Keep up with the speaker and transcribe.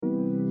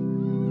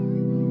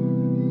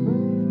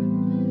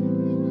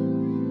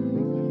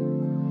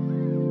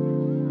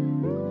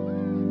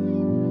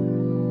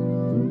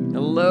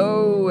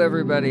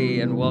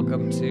everybody, and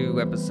welcome to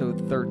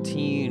episode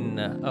 13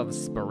 of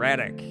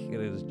Sporadic.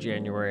 It is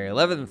January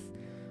 11th,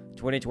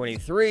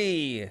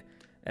 2023,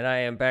 and I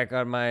am back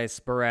on my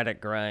sporadic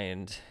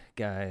grind,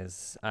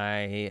 guys.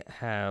 I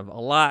have a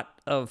lot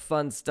of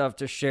fun stuff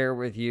to share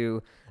with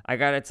you. I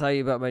gotta tell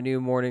you about my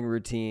new morning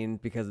routine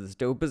because it's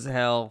dope as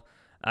hell.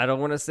 I don't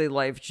want to say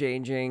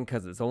life-changing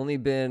because it's only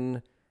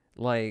been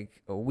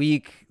like a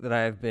week that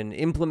I've been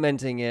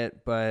implementing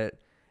it, but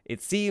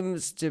it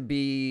seems to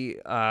be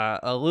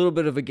a little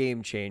bit of a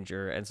game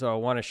changer, and so I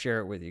want to share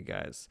it with you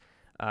guys.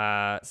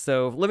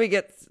 So let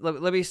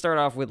me start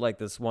off with like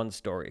this one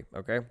story,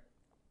 okay?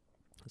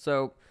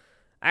 So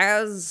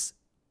as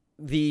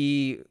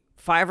the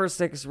 5 or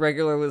 6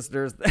 regular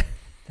listeners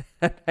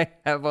that I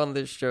have on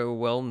this show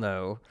well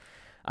know,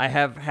 I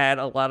have had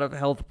a lot of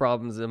health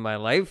problems in my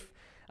life.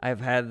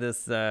 I've had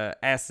this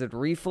acid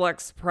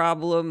reflux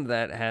problem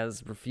that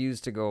has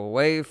refused to go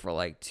away for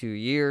like 2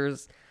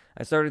 years.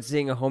 I started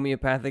seeing a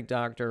homeopathic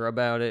doctor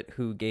about it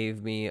who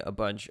gave me a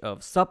bunch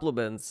of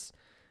supplements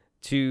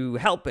to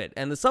help it.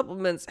 And the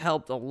supplements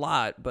helped a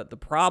lot, but the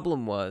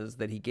problem was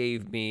that he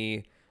gave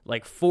me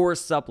like 4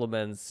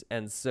 supplements.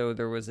 And so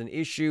there was an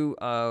issue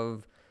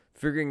of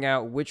figuring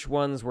out which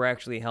ones were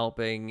actually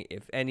helping,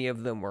 if any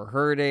of them were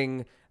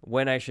hurting,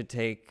 when I should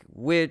take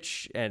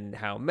which, and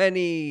how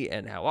many,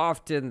 and how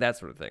often, that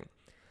sort of thing.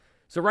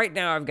 So right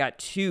now I've got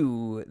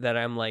 2 that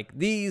I'm like,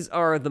 these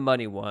are the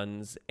money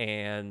ones,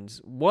 and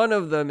one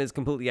of them is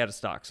completely out of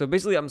stock. So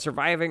basically I'm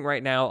surviving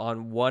right now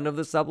on one of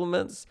the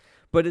supplements,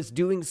 but it's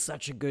doing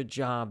such a good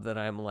job that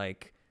I'm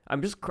like,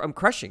 I'm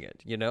crushing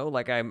it, you know?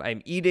 Like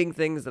I'm eating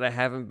things that I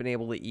haven't been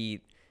able to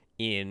eat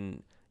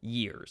in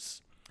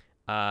years.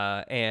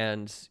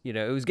 And, you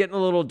know, it was getting a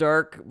little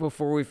dark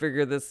before we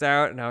figured this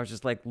out, and I was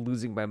just, like,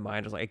 losing my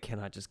mind. I was like, I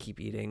cannot just keep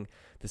eating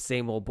the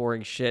same old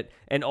boring shit,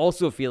 and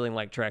also feeling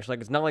like trash.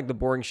 Like, it's not like the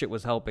boring shit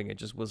was helping. It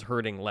just was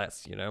hurting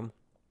less, you know?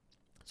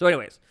 So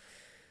anyways,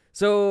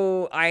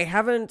 so I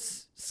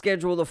haven't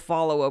scheduled a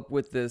follow-up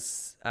with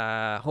this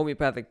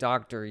homeopathic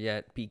doctor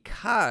yet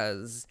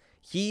because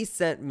he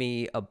sent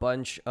me a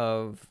bunch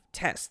of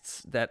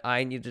tests that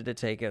I needed to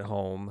take at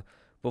home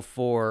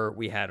before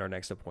we had our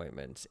next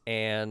appointment.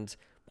 And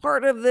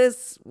part of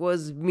this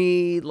was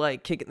me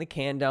like kicking the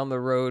can down the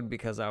road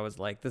because I was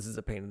like, this is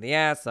a pain in the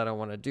ass. I don't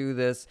want to do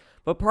this.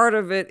 But part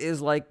of it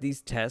is like these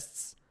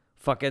tests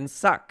fucking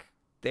suck.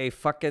 They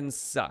fucking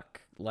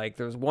suck. Like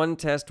there's one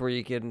test where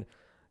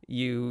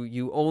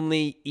you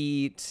only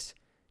eat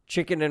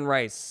chicken and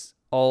rice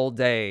all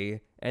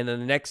day, and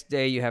then the next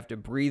day you have to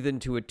breathe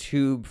into a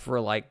tube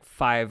for like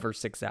 5 or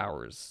 6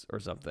 hours or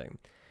something.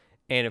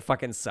 And it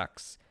fucking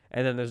sucks.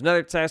 And then there's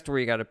another test where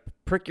you got to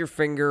prick your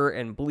finger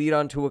and bleed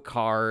onto a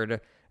card,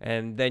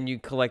 and then you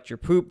collect your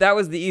poop. That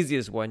was the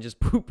easiest one.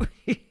 Just poop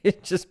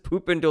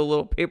into a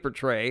little paper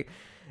tray,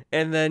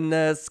 and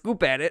then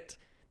scoop at it.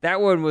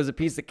 That one was a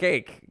piece of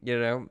cake, you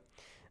know.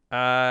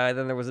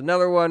 Then there was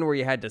another one where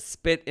you had to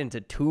spit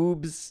into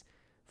tubes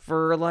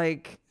for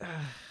like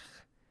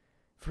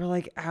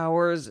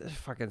hours. It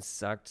fucking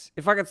sucked.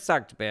 It fucking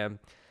sucked, man.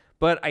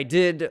 But I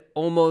did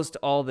almost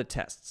all the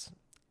tests.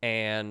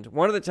 And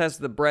one of the tests,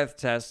 the breath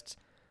test,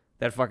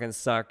 that fucking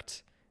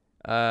sucked.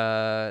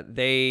 I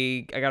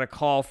got a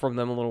call from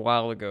them a little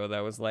while ago that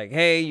was like,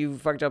 hey, you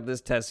fucked up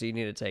this test, so you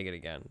need to take it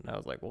again. And I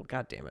was like, well,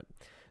 god damn it.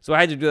 So I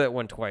had to do that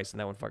one twice, and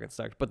that one fucking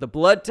sucked. But the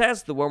blood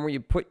test, the one where you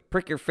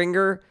prick your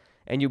finger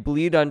and you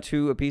bleed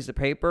onto a piece of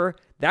paper,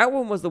 that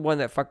one was the one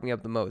that fucked me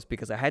up the most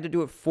because I had to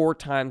do it 4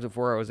 times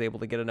before I was able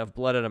to get enough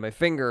blood out of my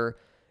finger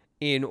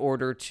in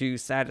order to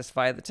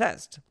satisfy the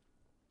test.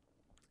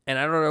 And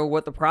I don't know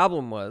what the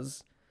problem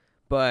was,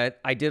 but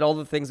I did all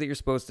the things that you're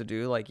supposed to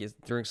do, like you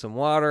drink some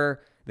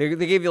water. They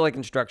gave you like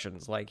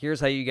instructions, like here's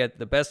how you get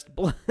the best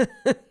blood.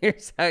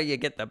 Here's how you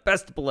get the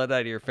best blood out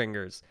of your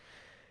fingers.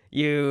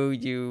 You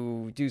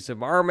do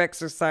some arm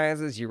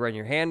exercises. You run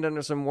your hand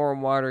under some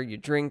warm water. You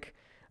drink.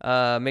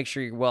 Make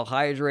sure you're well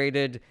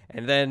hydrated,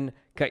 and then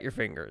cut your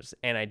fingers.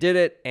 And I did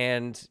it,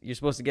 and you're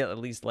supposed to get at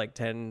least like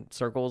 10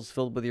 circles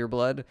filled with your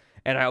blood,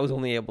 and I was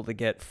only able to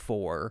get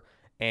 4.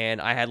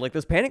 And I had like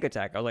this panic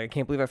attack. I was like, I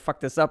can't believe I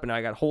fucked this up, and now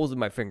I got holes in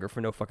my finger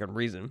for no fucking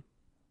reason.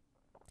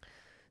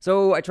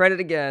 So I tried it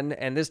again,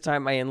 and this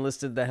time I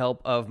enlisted the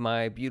help of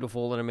my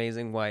beautiful and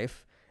amazing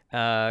wife,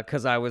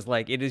 because I was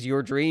like, it is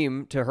your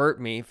dream to hurt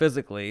me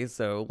physically,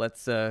 so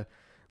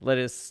let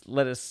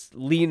us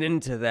lean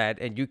into that,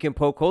 and you can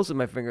poke holes in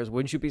my fingers.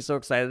 Wouldn't you be so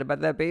excited about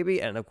that,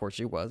 baby? And of course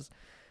she was.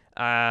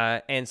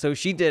 And so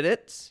she did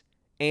it,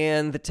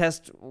 and the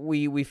test,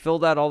 we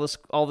filled out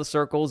all the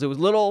circles. It was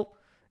a little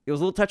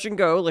touch and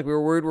go. Like we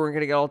were worried we weren't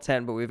going to get all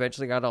 10, but we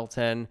eventually got all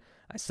 10.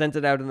 I sent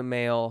it out in the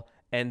mail,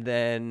 and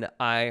then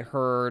I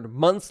heard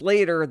months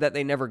later that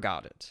they never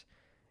got it.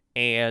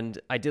 And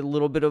I did a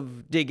little bit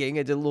of digging.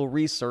 I did a little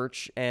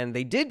research, and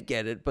they did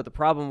get it. But the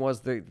problem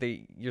was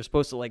you're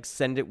supposed to like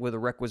send it with a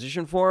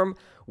requisition form,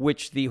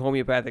 which the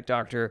homeopathic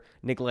doctor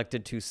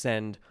neglected to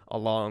send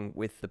along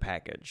with the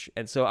package.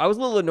 And so I was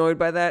a little annoyed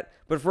by that.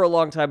 But for a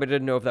long time, I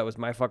didn't know if that was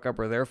my fuck up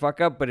or their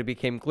fuck up. But it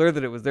became clear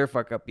that it was their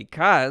fuck up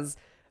because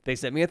They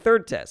sent me a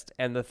third test.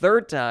 And the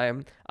third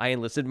time, I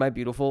enlisted my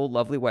beautiful,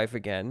 lovely wife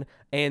again.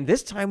 And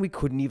this time, we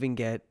couldn't even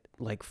get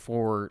like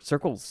 4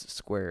 circles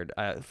squared,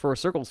 4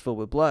 circles filled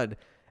with blood.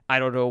 I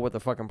don't know what the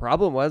fucking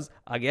problem was.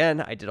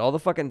 Again, I did all the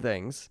fucking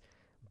things,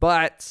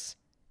 but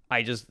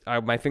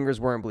my fingers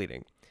weren't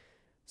bleeding.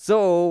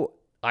 So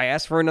I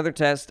asked for another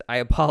test. I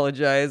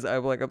apologize.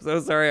 I'm like, I'm so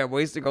sorry. I'm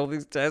wasting all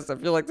these tests. I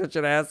feel like such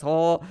an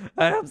asshole.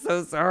 I'm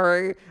so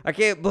sorry. I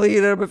can't bleed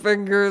out of my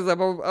fingers. I'm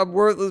a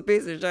worthless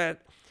piece of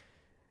shit.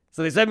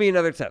 So they sent me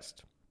another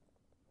test.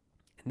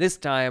 And this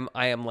time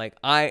I am like,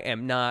 I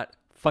am not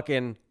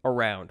fucking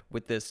around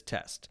with this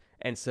test.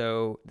 And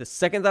so the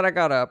second that I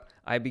got up,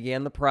 I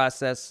began the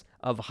process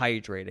of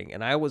hydrating.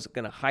 And I was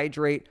going to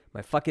hydrate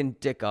my fucking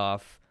dick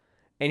off.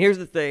 And here's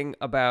the thing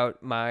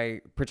about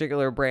my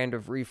particular brand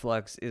of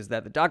reflux is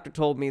that the doctor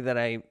told me that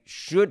I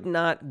should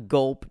not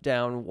gulp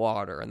down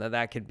water and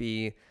that could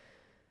be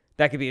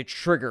a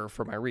trigger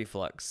for my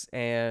reflux.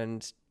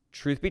 And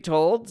truth be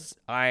told,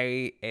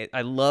 I'm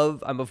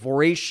a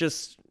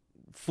voracious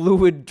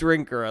fluid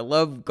drinker. I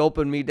love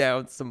gulping me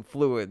down some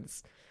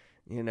fluids.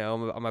 You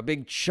know, I'm a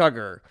big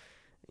chugger,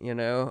 you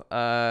know.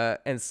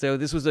 And so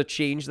this was a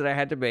change that I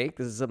had to make.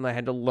 This is something I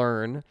had to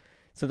learn.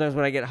 Sometimes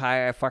when I get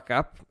high, I fuck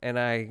up and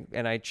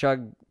I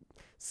chug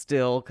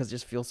still because it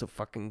just feels so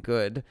fucking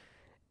good.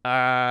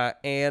 So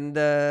in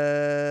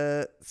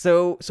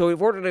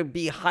order to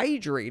be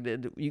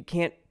hydrated, you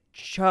can't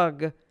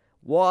chug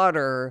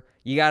water.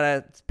 You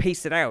gotta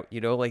pace it out, you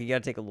know, like you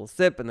gotta take a little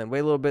sip and then wait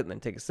a little bit and then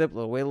take a sip,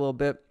 wait a little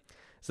bit.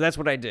 So that's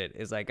what I did,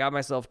 is I got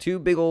myself 2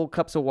 big old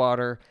cups of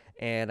water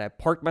and I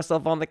parked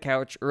myself on the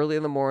couch early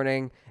in the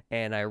morning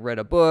and I read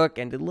a book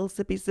and did little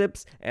sippy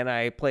sips and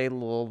I played a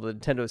little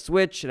Nintendo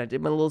Switch and I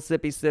did my little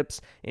sippy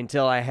sips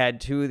until I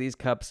had 2 of these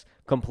cups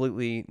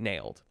completely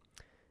nailed.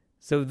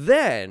 So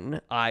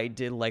then I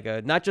did like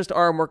not just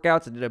arm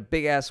workouts, I did a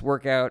big ass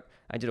workout.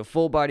 I did a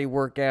full body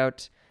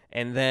workout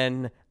and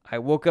then I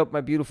woke up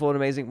my beautiful and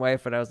amazing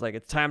wife and I was like,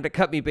 it's time to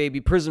cut me,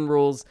 baby, prison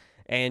rules.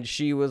 And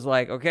she was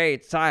like, okay,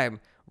 it's time.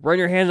 Run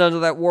your hands under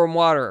that warm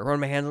water. I run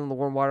my hands under the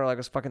warm water like I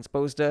was fucking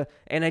supposed to.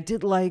 And I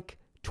did like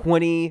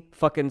 20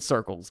 fucking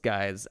circles,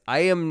 guys. I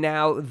am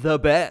now the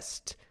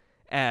best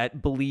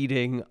at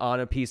bleeding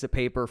on a piece of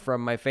paper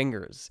from my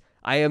fingers.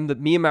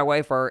 Me and my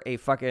wife are a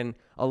fucking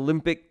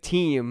Olympic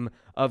team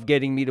of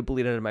getting me to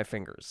bleed out of my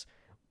fingers.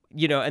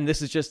 You know, and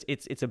this is just,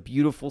 it's a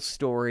beautiful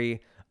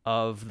story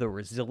of the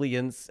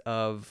resilience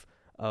of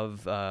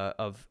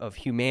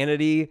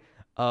humanity,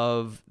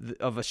 of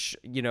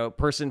a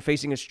person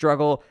facing a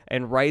struggle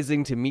and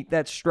rising to meet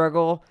that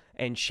struggle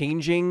and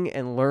changing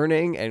and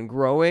learning and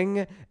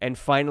growing and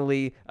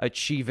finally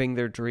achieving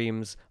their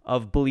dreams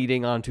of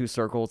bleeding onto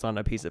circles on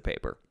a piece of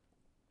paper.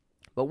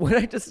 But what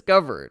I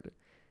discovered,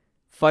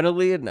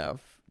 funnily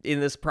enough, in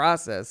this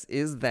process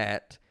is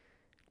that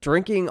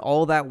drinking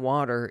all that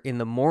water in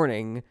the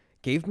morning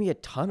gave me a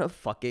ton of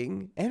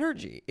fucking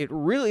energy. It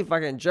really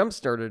fucking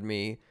jump-started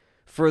me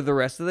for the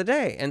rest of the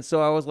day. And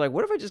so I was like,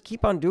 what if I just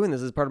keep on doing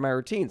this as part of my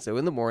routine? So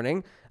in the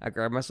morning, I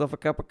grab myself a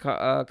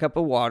cup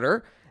of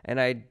water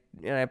and I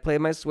play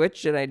my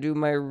Switch and I do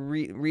my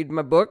read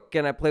my book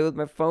and I play with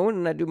my phone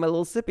and I do my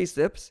little sippy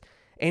sips.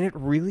 And it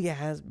really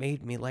has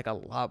made me like a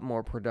lot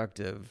more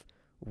productive,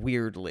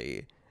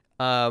 weirdly.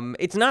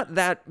 It's not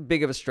that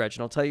big of a stretch,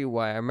 and I'll tell you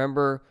why. I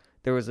remember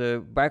there was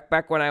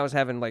back when I was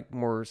having like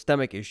more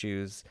stomach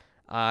issues,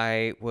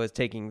 I was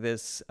taking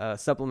this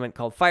supplement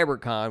called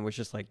FiberCon, which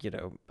is like, you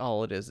know,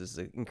 all it is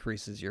it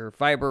increases your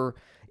fiber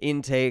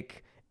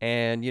intake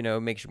and, you know,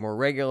 makes you more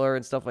regular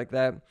and stuff like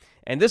that.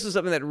 And this was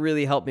something that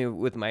really helped me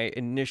with my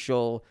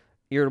initial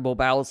irritable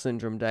bowel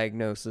syndrome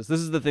diagnosis. This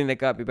is the thing that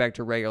got me back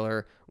to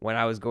regular when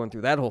I was going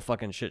through that whole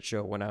fucking shit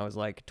show when I was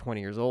like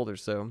 20 years old or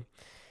so.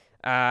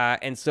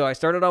 And so I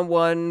started on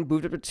 1,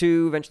 moved up to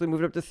 2, eventually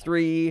moved up to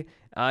 3.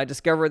 I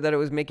discovered that it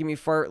was making me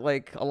fart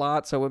like a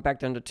lot, so I went back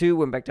down to 2,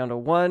 went back down to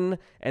 1,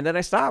 and then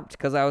I stopped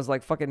because I was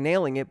like fucking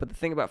nailing it. But the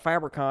thing about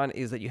FiberCon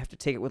is that you have to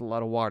take it with a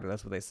lot of water.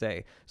 That's what they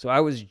say. So I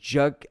was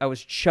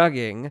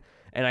chugging,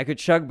 and I could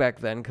chug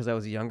back then because I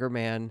was a younger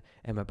man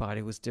and my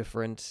body was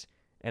different,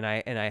 and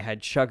I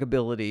had chug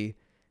ability.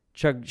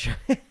 I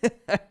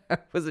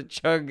was a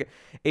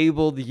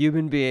chug-abled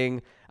human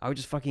being. I would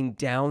just fucking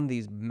down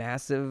these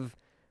massive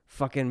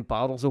fucking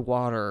bottles of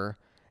water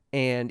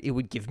and it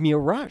would give me a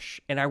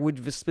rush. And I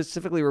would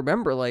specifically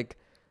remember like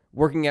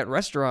working at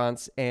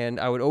restaurants and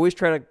I would always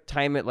try to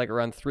time it like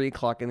around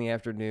 3:00 in the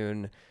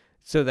afternoon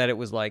so that it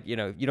was like, you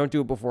know, you don't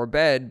do it before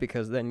bed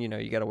because then, you know,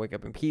 you got to wake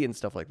up and pee and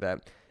stuff like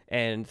that.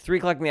 And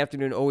 3:00 in the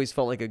afternoon always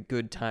felt like a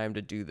good time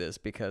to do this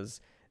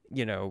because,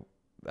 you know,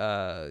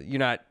 you're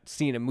not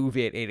seeing a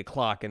movie at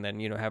 8:00 and then,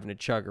 you know, having to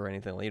chug or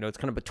anything. You know, it's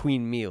kind of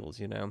between meals,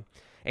 you know.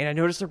 And I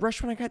noticed a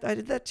rush when I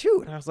did that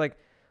too. And I was like,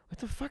 what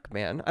the fuck,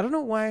 man? I don't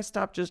know why I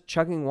stopped just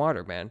chugging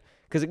water, man.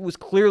 Because it was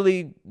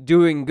clearly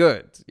doing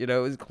good. You know,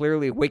 it was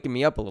clearly waking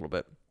me up a little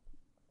bit.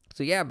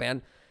 So yeah,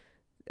 man.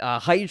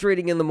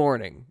 Hydrating in the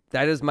morning.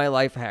 That is my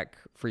life hack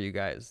for you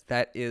guys.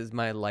 That is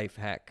my life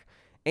hack.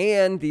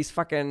 And these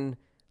fucking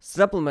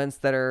supplements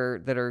that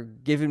are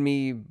giving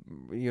me,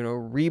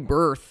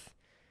 rebirth,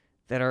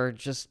 that are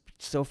just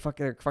so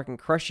fucking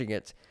crushing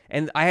it.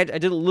 And I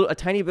did a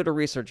tiny bit of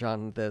research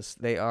on this.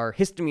 They are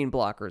histamine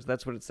blockers.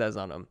 That's what it says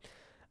on them.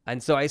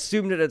 And so I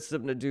assumed it had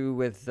something to do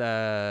with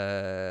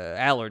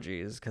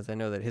allergies, because I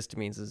know that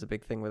histamines is a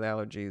big thing with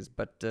allergies.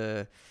 But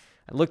I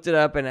looked it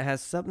up, and it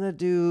has something to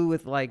do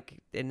with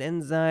like an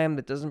enzyme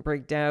that doesn't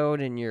break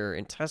down in your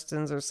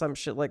intestines or some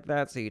shit like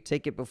that. So you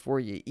take it before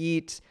you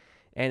eat,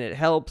 and it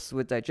helps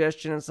with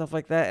digestion and stuff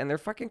like that. And they're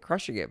fucking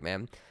crushing it,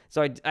 man.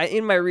 So I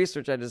in my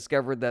research, I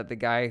discovered that the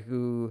guy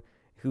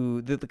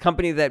the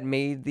company that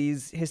made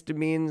these this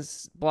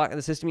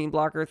histamine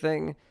blocker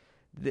thing,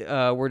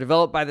 were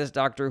developed by this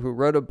doctor who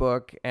wrote a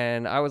book,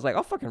 and I was like,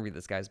 I'll fucking read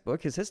this guy's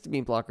book. His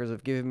histamine blockers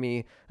have given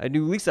me a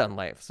new lease on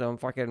life, so I'm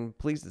fucking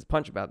pleased as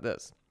punch about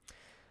this.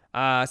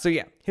 So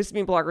yeah,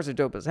 histamine blockers are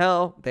dope as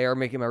hell. They are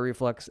making my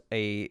reflux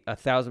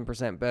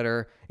 1,000%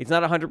 better. It's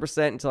not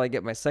 100% until I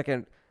get my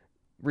second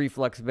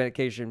reflux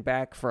medication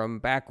back from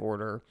back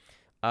order.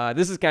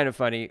 This is kind of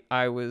funny.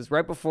 I was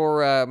right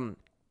before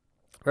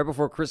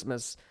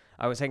Christmas,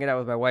 I was hanging out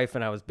with my wife,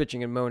 and I was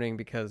bitching and moaning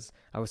because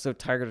I was so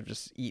tired of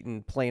just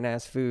eating plain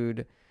ass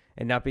food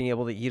and not being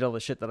able to eat all the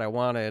shit that I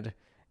wanted,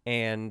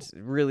 and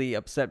really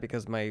upset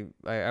because I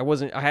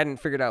hadn't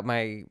figured out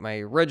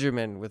my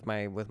regimen with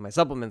my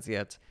supplements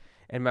yet.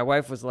 And my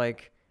wife was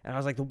like, and I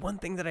was like, the one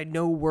thing that I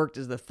know worked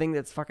is the thing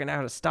that's fucking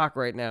out of stock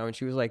right now. And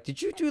she was like,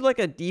 did you do like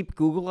a deep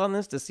Google on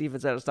this to see if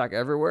it's out of stock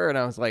everywhere? And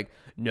I was like,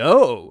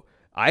 no,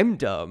 I'm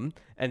dumb.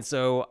 And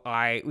so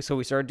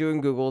we started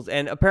doing Googles,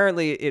 and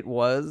apparently it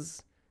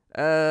was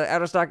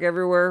out of stock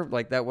everywhere.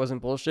 Like, that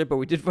wasn't bullshit, but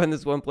we did find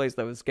this one place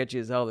that was sketchy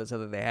as hell that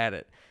said that they had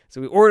it. So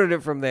we ordered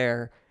it from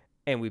there,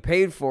 and we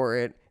paid for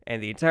it.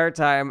 And the entire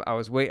time I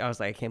was like,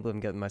 I can't believe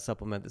I'm getting my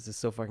supplement. This is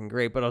so fucking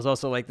great. But I was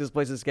also like, this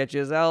place is sketchy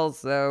as hell,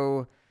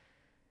 so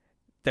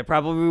they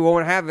probably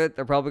won't have it.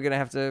 They're probably going to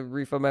have to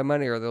refund my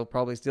money, or they'll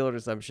probably steal it or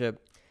some shit.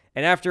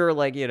 And after,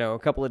 a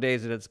couple of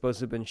days it had supposed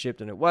to have been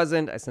shipped and it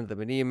wasn't, I sent them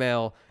an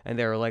email, and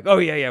they were like, oh,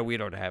 yeah, we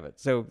don't have it.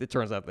 So it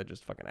turns out they're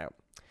just fucking out.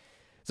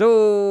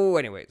 So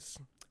anyways,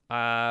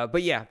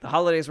 but yeah, the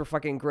holidays were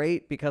fucking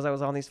great because I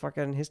was on these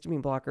fucking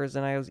histamine blockers,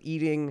 and I was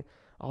eating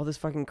all this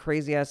fucking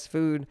crazy ass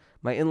food.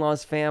 My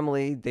in-laws'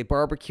 family, they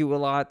barbecue a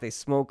lot. They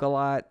smoke a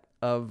lot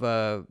of,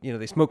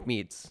 they smoke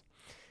meats.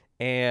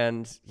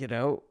 And,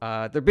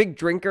 they're big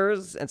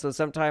drinkers. And so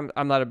sometimes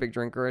I'm not a big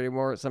drinker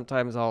anymore.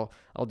 Sometimes I'll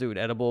do an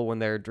edible when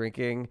they're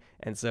drinking.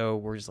 And so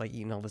we're just like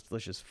eating all this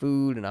delicious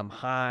food, and I'm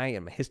high,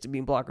 and my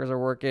histamine blockers are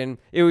working.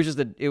 It was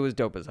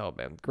dope as hell,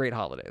 man. Great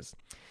holidays.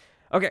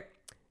 Okay.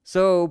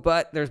 So,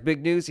 but there's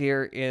big news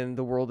here in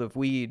the world of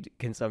weed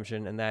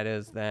consumption. And that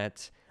is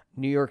that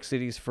New York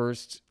City's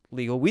first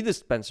legal weed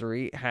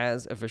dispensary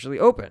has officially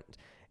opened.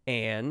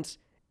 And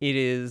it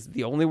is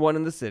the only one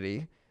in the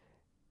city.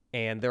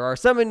 And there are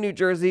some in New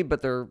Jersey,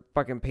 but they're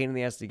fucking pain in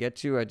the ass to get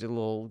to. I did a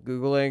little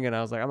Googling, and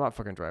I was like, I'm not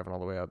fucking driving all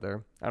the way out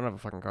there. I don't have a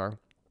fucking car.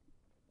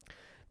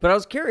 But I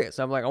was curious.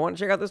 I'm like, I want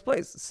to check out this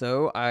place.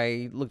 So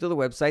I looked at the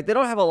website. They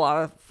don't have a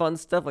lot of fun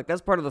stuff. Like,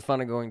 that's part of the fun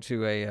of going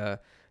to a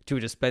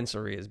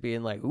dispensary, is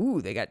being like,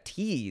 ooh, they got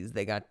teas,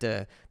 they got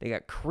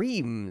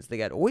creams, they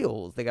got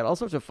oils, they got all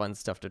sorts of fun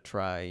stuff to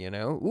try,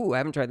 Ooh, I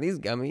haven't tried these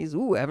gummies.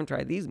 Ooh, I haven't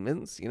tried these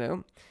mints,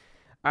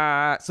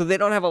 So they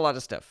don't have a lot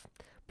of stuff.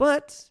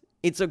 But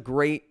it's a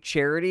great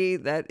charity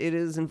that it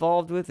is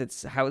involved with.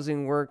 It's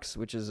Housing Works,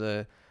 which is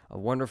a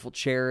wonderful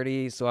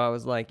charity. So I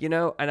was like, and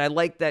I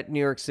like that New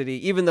York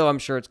City, even though I'm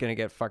sure it's going to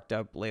get fucked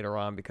up later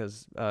on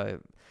because,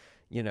 our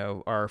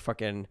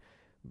fucking,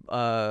 we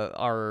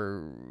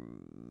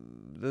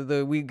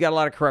got a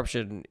lot of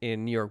corruption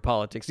in New York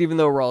politics. Even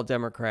though we're all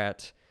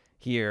Democrat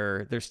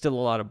here, there's still a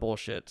lot of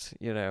bullshit,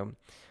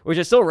 which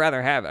I still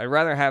rather have. I'd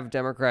rather have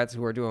Democrats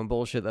who are doing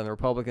bullshit than the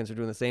Republicans who are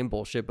doing the same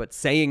bullshit, but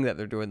saying that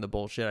they're doing the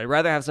bullshit. I'd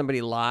rather have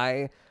somebody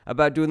lie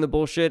about doing the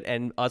bullshit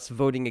and us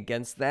voting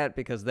against that,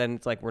 because then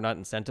it's like we're not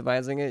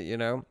incentivizing it,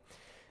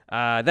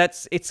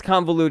 it's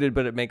convoluted,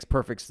 but it makes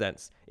perfect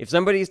sense. If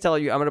somebody's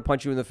telling you, I'm going to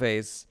punch you in the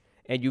face,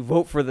 and you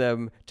vote for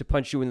them to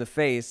punch you in the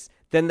face,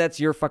 then that's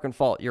your fucking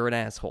fault. You're an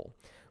asshole.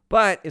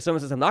 But if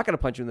someone says, I'm not going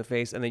to punch you in the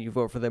face, and then you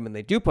vote for them and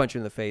they do punch you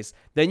in the face,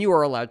 then you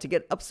are allowed to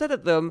get upset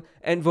at them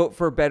and vote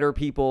for better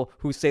people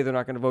who say they're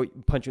not going to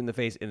punch you in the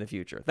face in the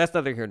future. That's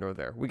neither here nor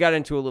there. We got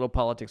into a little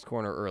politics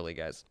corner early,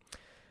 guys.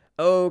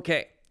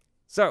 Okay.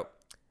 So,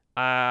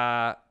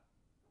 at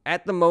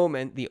the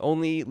moment, the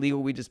only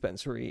legal weed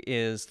dispensary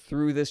is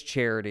through this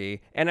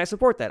charity, and I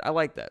support that. I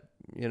like that,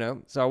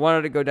 So I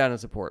wanted to go down and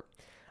support.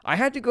 I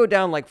had to go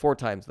down like 4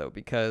 times, though,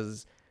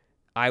 because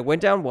I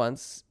went down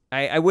once.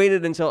 I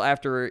waited until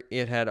after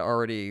it had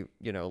already,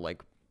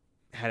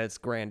 had its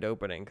grand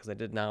opening, because I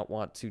did not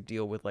want to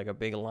deal with like a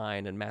big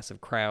line and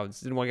massive crowds.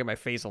 Didn't want to get my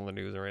face on the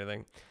news or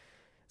anything.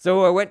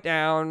 So I went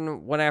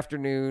down one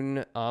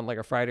afternoon on like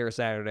a Friday or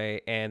Saturday,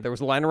 and there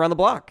was a line around the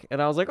block.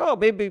 And I was like, oh,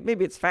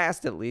 maybe it's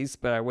fast at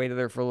least. But I waited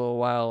there for a little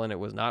while, and it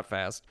was not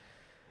fast.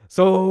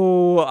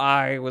 So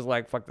I was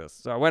like, fuck this.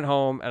 So I went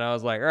home and I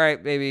was like, all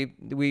right, baby,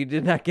 we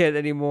did not get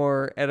any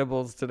more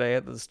edibles today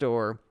at the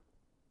store.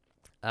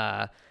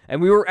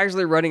 And we were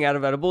actually running out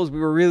of edibles. We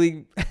were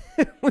really,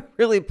 we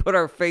really put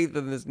our faith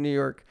in this New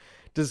York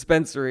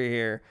dispensary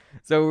here.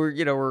 So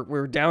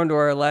we're down to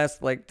our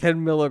last like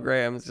 10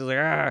 milligrams. Just like,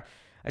 I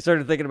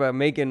started thinking about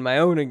making my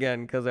own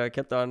again because I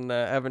kept on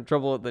having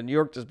trouble at the New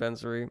York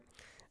dispensary.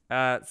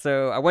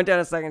 So I went down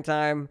a second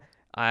time.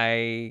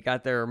 I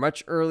got there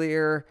much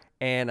earlier,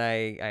 and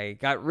I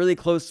got really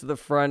close to the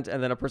front,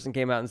 and then a person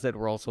came out and said,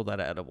 we're all sold out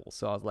of edibles.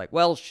 So I was like,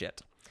 well,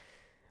 shit.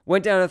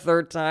 Went down a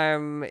third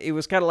time. It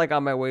was kind of like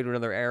on my way to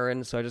another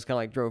errand, so I just kind of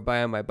like drove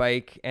by on my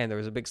bike, and there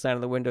was a big sign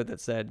on the window that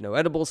said no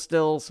edibles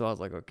still, so I was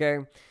like, okay.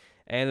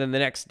 And then the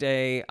next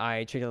day,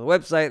 I checked out the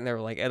website, and they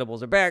were like,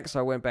 edibles are back, so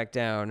I went back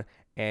down,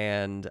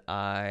 and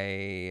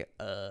I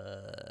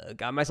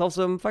got myself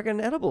some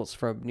fucking edibles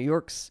from New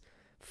York's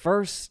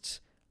first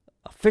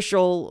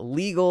official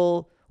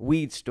legal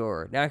weed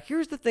store. Now,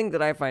 here's the thing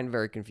that I find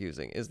very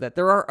confusing is that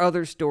there are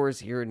other stores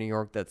here in New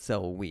York that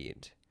sell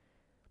weed,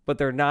 but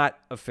they're not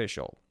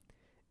official.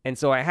 And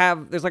so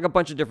there's like a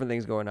bunch of different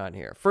things going on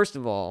here. First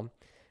of all,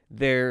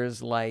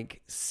 there's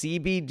like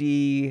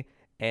CBD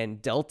and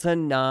Delta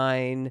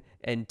 9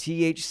 and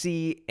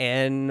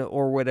THCN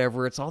or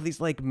whatever. It's all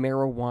these like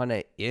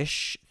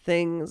marijuana-ish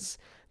things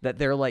that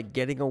they're like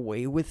getting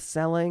away with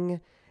selling.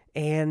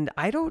 And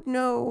I don't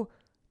know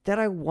that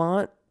I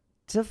want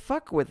to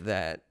fuck with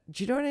that.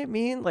 Do you know what I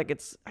mean? Like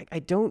I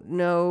don't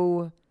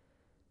know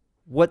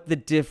what the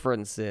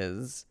difference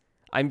is.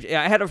 I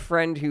had a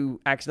friend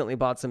who accidentally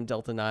bought some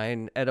Delta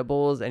 9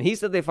 edibles, and he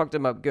said they fucked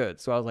him up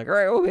good. So I was like, all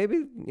right, well,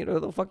 maybe,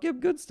 they'll fuck you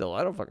up good still.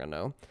 I don't fucking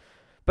know.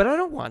 But I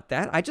don't want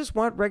that. I just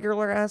want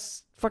regular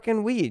ass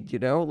fucking weed,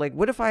 Like,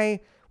 what if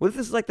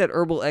this is like that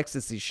herbal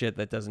ecstasy shit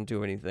that doesn't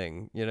do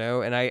anything,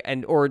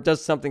 or it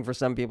does something for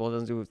some people, it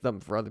doesn't do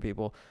something for other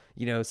people.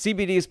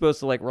 CBD is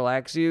supposed to like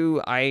relax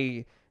you.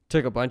 I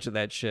took a bunch of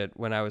that shit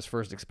when I was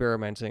first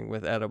experimenting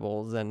with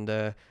edibles, and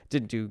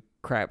didn't do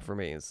crap for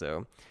me.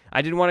 So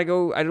I didn't want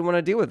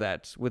to deal with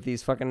that, with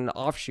these fucking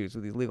offshoots,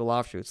 with these legal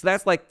offshoots. So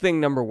that's like thing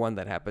number one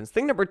that happens.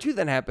 Thing number two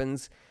that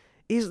happens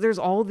is there's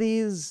all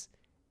these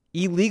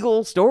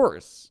illegal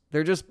stores.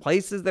 They're just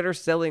places that are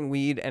selling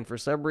weed, and for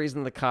some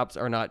reason the cops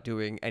are not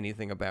doing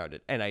anything about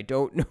it. And I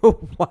don't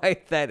know why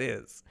that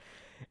is.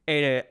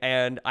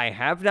 And I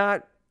have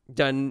not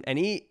done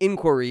any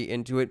inquiry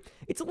into it.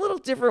 It's a little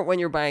different when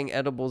you're buying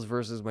edibles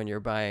versus when you're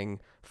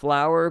buying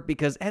flower,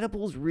 because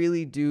edibles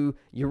you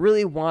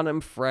really want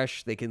them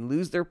fresh. They can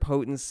lose their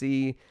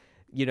potency.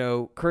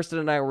 Kirsten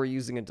and I were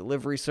using a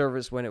delivery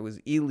service when it was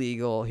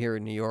illegal here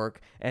in New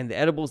York, and the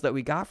edibles that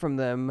we got from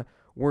them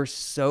were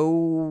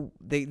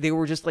they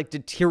were just like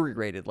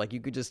deteriorated. Like,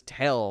 you could just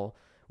tell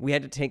we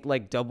had to take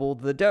like double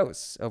the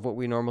dose of what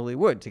we normally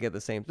would to get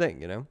the same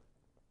thing,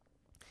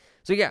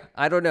 So yeah,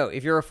 I don't know.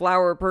 If you're a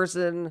flower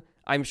person,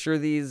 I'm sure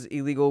these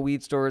illegal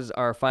weed stores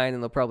are fine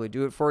and they'll probably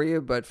do it for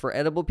you. But for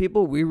edible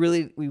people, we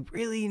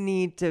really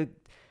need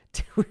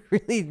we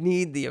really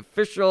need the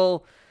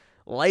official,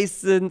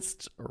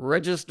 licensed,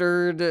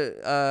 registered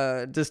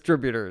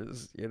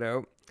distributors,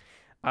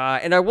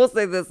 And I will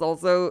say this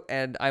also,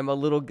 and I'm a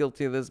little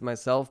guilty of this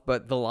myself,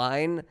 but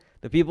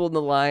the people in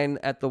the line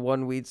at the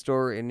one weed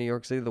store in New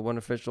York City, the one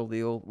official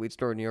legal weed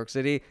store in New York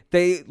City,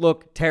 they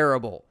look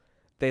terrible.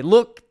 They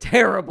look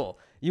terrible.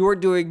 You are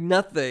doing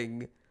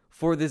nothing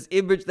for this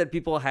image that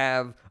people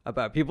have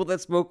about people that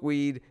smoke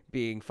weed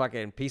being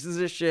fucking pieces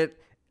of shit,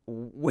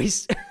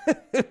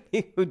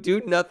 who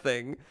do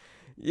nothing.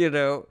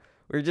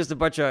 We're just a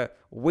bunch of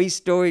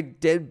wastoid,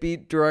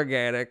 deadbeat drug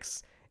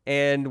addicts.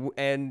 And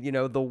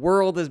the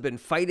world has been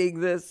fighting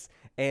this,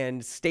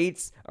 and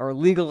states are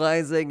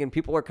legalizing, and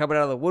people are coming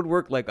out of the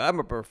woodwork like, I'm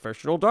a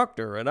professional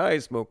doctor and I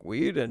smoke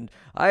weed, and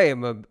I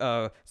am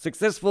a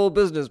successful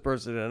business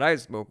person and I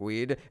smoke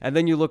weed. And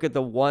then you look at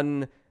the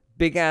one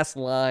big ass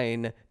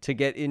line to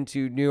get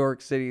into New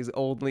York City's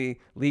only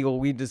legal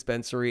weed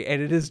dispensary,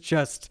 and it is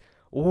just,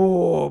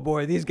 oh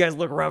boy, these guys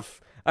look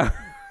rough.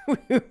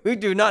 We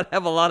do not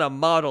have a lot of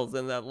models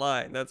in that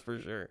line, that's for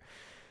sure.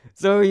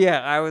 So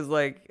yeah, I was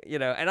like,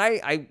 and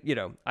I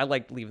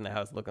like leaving the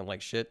house looking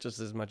like shit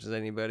just as much as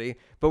anybody,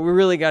 but we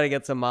really got to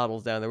get some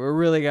models down there. We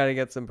really got to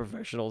get some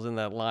professionals in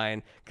that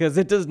line, because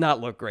it does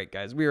not look great,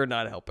 guys. We are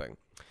not helping.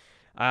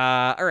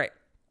 All right.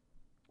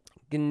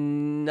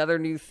 Another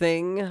new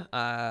thing,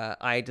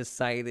 I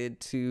decided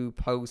to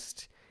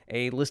post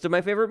a list of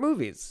my favorite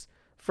movies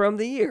from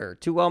the year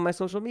to all my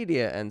social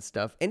media and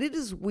stuff. And it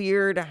is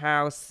weird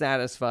how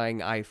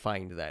satisfying I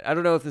find that. I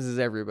don't know if this is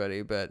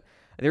everybody, but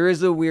there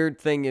is a weird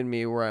thing in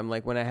me where I'm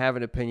like, when I have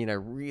an opinion, I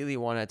really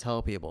want to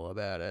tell people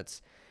about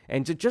it.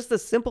 And to just the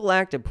simple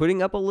act of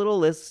putting up a little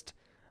list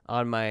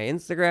on my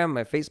Instagram,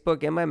 my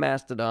Facebook, and my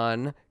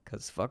Mastodon,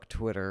 because fuck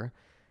Twitter,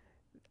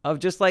 of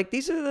just like,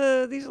 these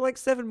are like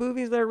 7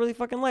 movies that I really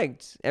fucking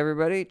liked.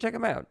 Everybody, check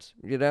them out.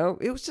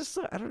 It was just,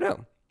 I don't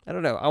know.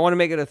 I want to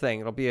make it a thing.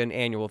 It'll be an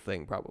annual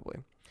thing, probably.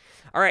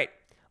 All right.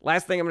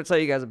 Last thing I'm going to tell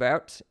you guys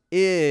about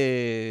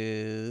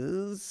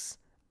is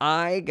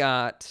I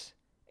got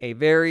a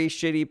very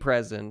shitty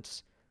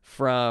present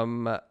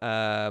from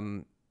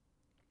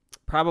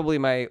probably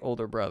my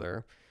older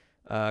brother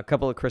a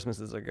couple of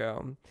Christmases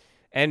ago.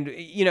 And,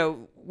 you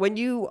know, when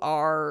you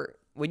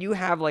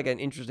have like an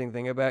interesting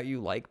thing about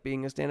you, like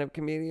being a stand-up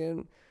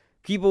comedian,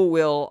 people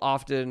will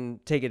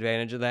often take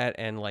advantage of that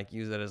and like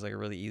use that as like a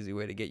really easy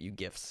way to get you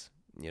gifts,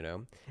 you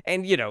know?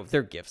 And, you know,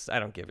 they're gifts. I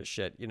don't give a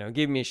shit. You know,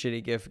 give me a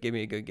shitty gift, give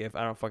me a good gift.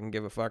 I don't fucking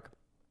give a fuck.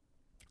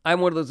 I'm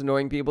one of those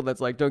annoying people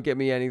that's like, don't get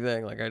me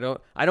anything. Like, I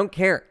don't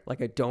care.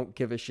 Like, I don't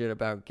give a shit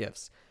about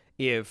gifts.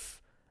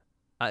 If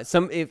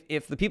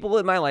the people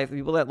in my life, the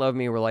people that love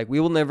me were like, we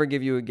will never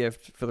give you a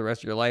gift for the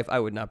rest of your life, I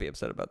would not be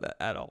upset about that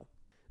at all.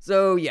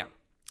 So yeah,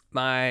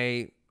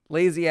 my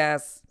lazy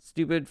ass,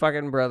 stupid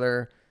fucking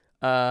brother,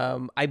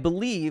 I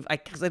believe,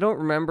 because I don't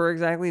remember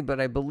exactly,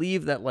 but I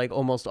believe that like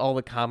almost all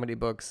the comedy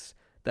books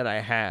that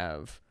I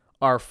have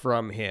are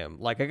from him.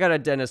 Like I got a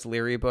Dennis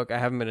Leary book. I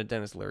haven't been a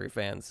Dennis Leary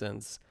fan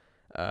since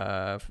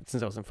I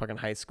was in fucking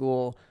high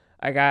school.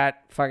 I got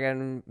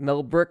fucking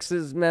Mel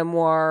Brooks's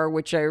memoir,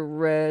 which I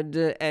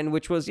read, and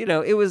which was, you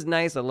know, it was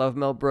nice. I love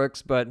Mel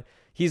Brooks, but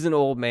he's an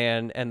old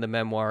man, and the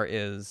memoir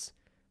is,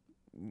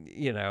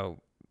 you know,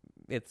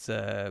 it's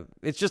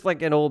just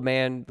like an old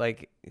man,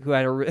 like, who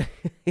had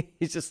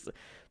he's just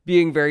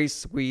being very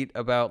sweet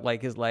about,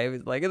 like, his life.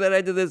 It's like, and then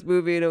I did this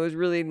movie, and it was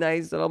really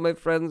nice, and all my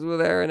friends were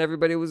there, and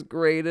everybody was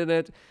great in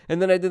it.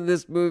 And then I did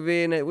this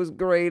movie, and it was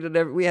great,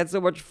 and we had so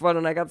much fun,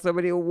 and I got so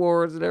many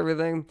awards and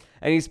everything.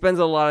 And he spends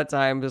a lot of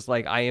time just,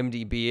 like,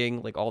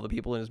 IMDbing, like, all the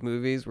people in his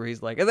movies, where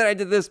he's like, and then I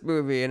did this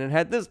movie, and it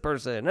had this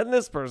person, and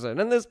this person,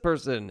 and this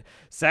person.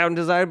 Sound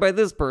design by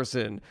this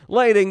person.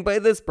 Lighting by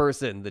this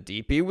person. The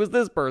DP was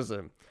this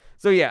person.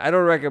 So, yeah, I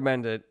don't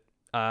recommend it.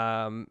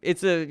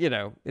 It's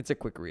a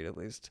quick read at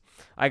least.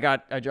 I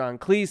got a John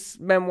Cleese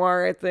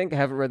memoir, I think. I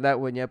haven't read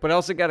that one yet, but I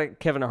also got a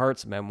Kevin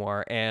Hart's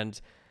memoir.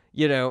 And,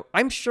 you know,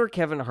 I'm sure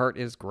Kevin Hart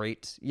is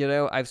great. You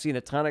know, I've seen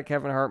a ton of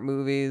Kevin Hart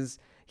movies.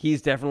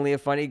 He's definitely a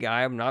funny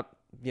guy. I'm not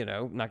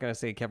going to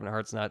say Kevin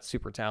Hart's not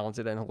super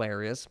talented and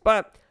hilarious,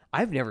 but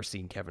I've never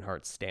seen Kevin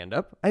Hart stand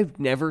up. I've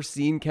never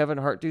seen Kevin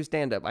Hart do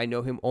stand up. I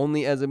know him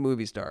only as a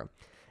movie star,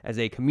 as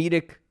a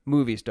comedic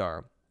movie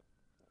star.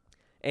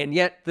 And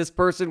yet this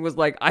person was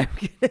like, I'm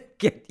going to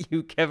get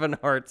you Kevin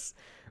Hart's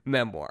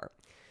memoir.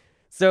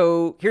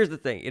 So here's the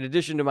thing. In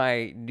addition to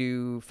my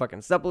new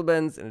fucking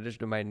supplements, in addition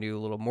to my new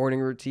little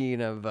morning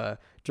routine of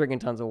drinking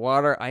tons of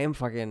water, I am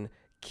fucking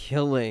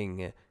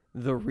killing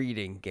the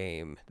reading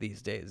game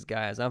these days,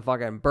 guys. I'm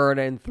fucking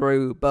burning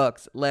through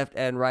books left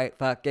and right,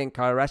 fucking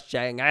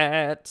crushing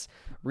it.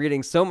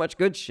 Reading so much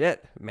good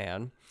shit,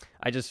 man.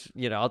 I just,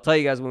 I'll tell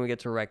you guys when we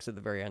get to Rex at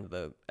the very end of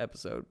the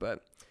episode,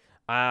 but...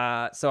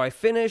 So I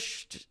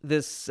finished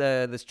this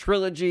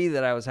trilogy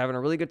that I was having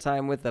a really good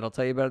time with that I'll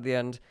tell you about at the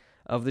end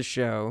of the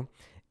show.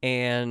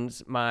 And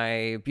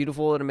my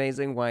beautiful and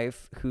amazing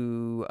wife,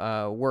 who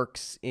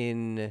works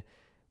in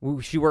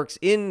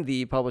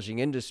the publishing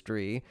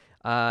industry,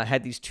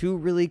 had these two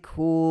really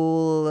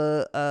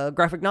cool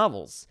graphic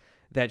novels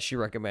that she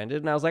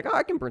recommended. And I was like,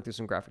 I can burn through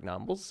some graphic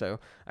novels. So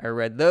I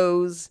read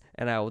those,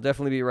 and I will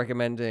definitely be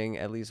recommending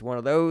at least one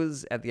of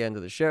those at the end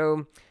of the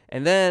show.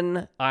 And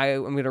then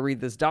I'm going to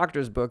read this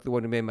doctor's book, the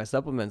one who made my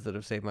supplements that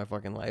have saved my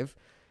fucking life.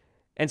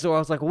 And so I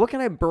was like, well, what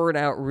can I burn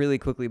out really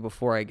quickly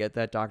before I get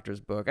that doctor's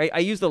book? I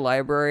use the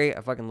library.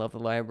 I fucking love the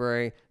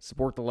library.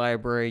 Support the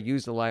library.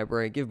 Use the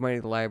library. Give money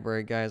to the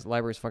library, guys. The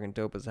library's fucking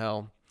dope as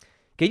hell.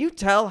 Can you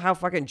tell how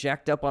fucking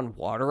jacked up on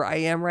water I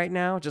am right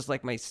now? Just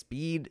like my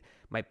speed,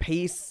 my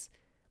pace,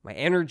 my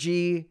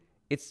energy.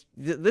 This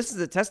is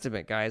a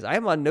testament, guys. I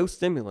am on no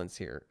stimulants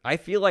here. I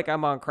feel like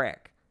I'm on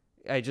crack.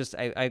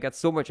 I got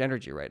so much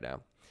energy right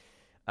now.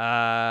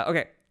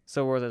 Okay,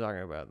 so what was I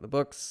talking about? The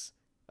books.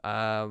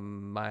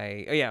 I'm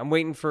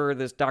waiting for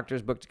this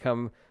doctor's book to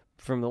come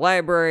from the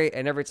library,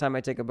 and every time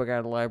I take a book out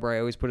of the library, I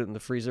always put it in the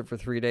freezer for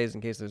 3 days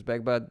in case there's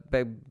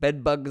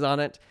bed bugs on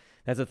it.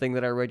 That's a thing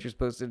that I read you're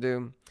supposed to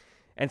do.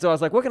 And so I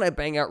was like, what can I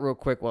bang out real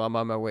quick while I'm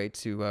on my way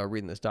to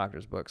reading this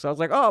doctor's book? So I was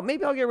like,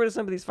 maybe I'll get rid of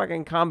some of these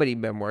fucking comedy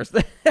memoirs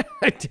that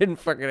I didn't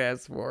fucking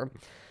ask for.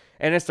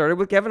 And I started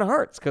with Kevin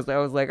Hart's because I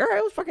was like, all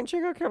right, let's fucking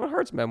check out Kevin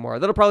Hart's memoir.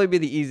 That'll probably be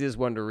the easiest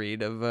one to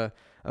read of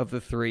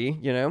the three,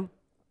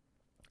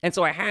 And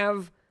so I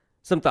have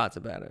some thoughts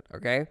about it,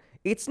 okay?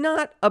 It's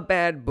not a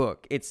bad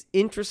book. It's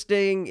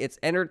interesting. It's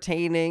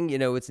entertaining.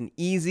 It's an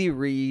easy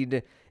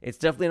read. It's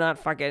definitely not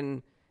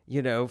fucking,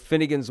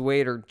 Finnegan's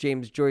Wade or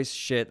James Joyce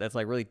shit that's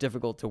like really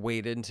difficult to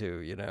wade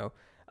into,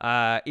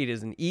 It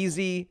is an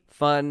easy,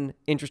 fun,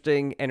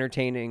 interesting,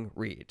 entertaining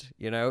read,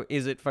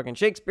 Is it fucking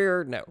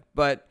Shakespeare? No,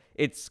 but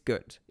it's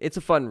good. It's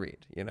a fun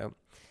read, And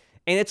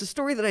it's a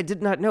story that I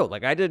did not know.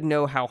 Like, I didn't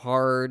know how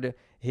hard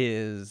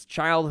his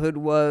childhood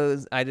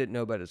was. I didn't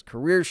know about his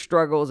career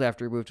struggles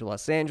after he moved to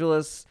Los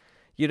Angeles,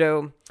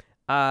 And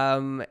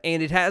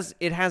it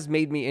has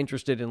made me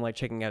interested in like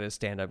checking out his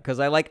stand-up because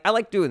I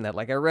like doing that.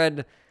 Like, I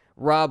read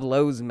Rob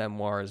Lowe's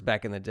memoirs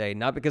back in the day,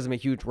 not because I'm a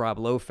huge Rob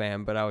Lowe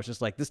fan, but I was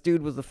just like, this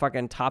dude was the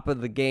fucking top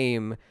of the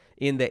game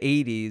in the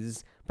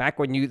 80s, back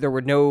when there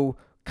were no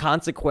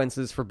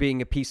consequences for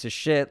being a piece of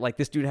shit. Like,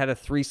 this dude had a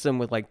threesome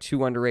with like 2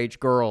 underage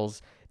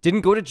girls,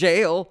 didn't go to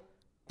jail,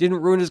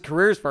 didn't ruin his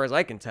career as far as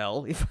I can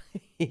tell.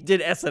 He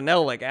did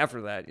SNL like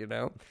after that, you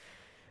know?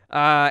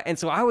 And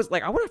so I was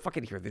like, I want to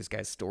fucking hear this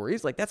guy's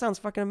stories. Like, that sounds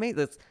fucking amazing.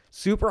 This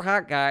super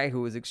hot guy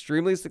who was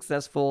extremely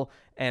successful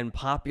and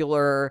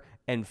popular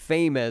and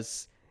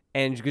famous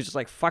and could just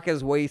like fuck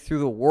his way through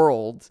the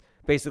world.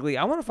 Basically,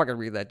 I want to fucking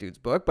read that dude's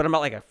book, but I'm not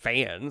like a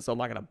fan, so I'm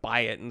not going to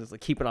buy it and just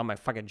like keep it on my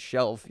fucking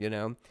shelf, you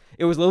know?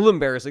 It was a little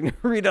embarrassing to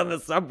read on the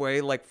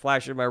subway, like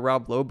flashing my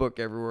Rob Lowe book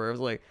everywhere. I was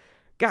like,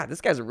 God,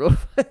 this guy's a real,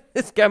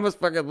 this guy must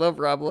fucking love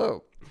Rob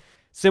Lowe.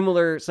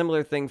 Similar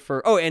thing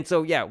for, and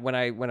so yeah, when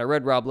I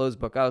read Rob Lowe's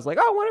book, I was like,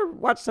 oh, I want to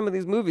watch some of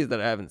these movies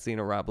that I haven't seen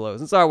of Rob Lowe's.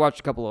 And so I watched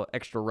a couple of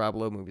extra Rob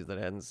Lowe movies that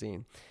I hadn't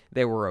seen.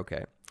 They were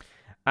okay.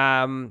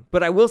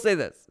 But I will say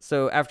this.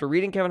 So after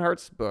reading Kevin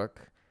Hart's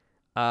book,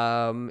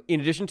 in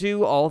addition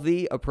to all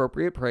the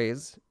appropriate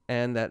praise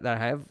and that I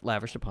have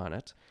lavished upon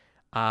it,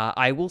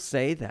 I will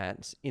say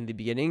that in the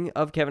beginning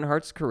of Kevin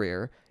Hart's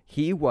career,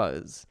 he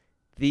was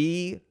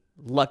the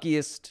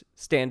luckiest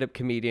stand-up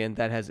comedian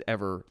that has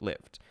ever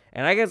lived.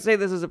 And I can say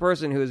this as a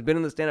person who has been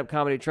in the stand-up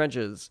comedy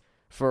trenches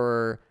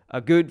for a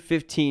good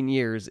 15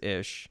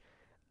 years-ish.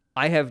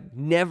 I have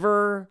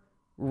never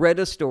read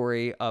a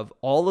story of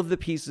all of the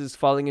pieces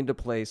falling into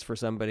place for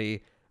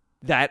somebody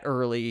that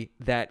early,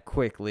 that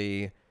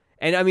quickly.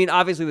 And I mean,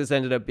 obviously this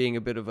ended up being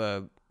a bit of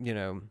a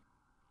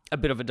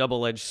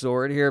double-edged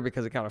sword here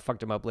because it kind of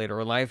fucked him up later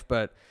in life.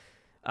 But,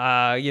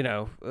 there's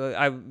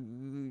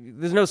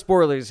no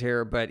spoilers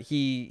here, but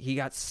he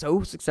got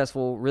so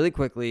successful really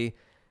quickly,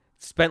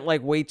 spent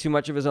like way too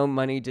much of his own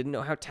money, didn't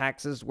know how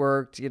taxes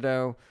worked,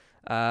 and,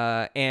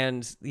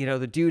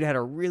 the dude had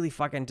a really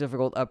fucking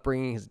difficult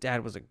upbringing. His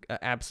dad was an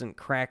absent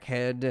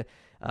crackhead.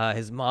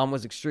 His mom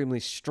was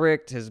extremely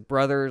strict. His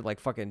brother like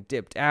fucking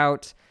dipped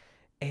out.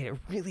 And it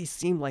really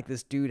seemed like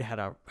this dude had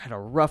a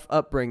rough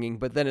upbringing.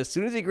 But then as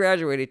soon as he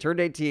graduated, he turned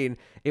 18,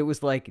 it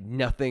was like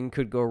nothing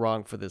could go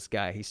wrong for this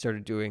guy. He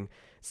started doing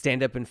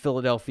stand-up in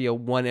Philadelphia,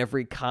 won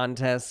every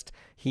contest.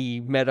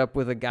 He met up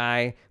with a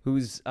guy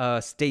who's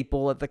a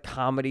staple at the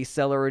Comedy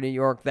Cellar in New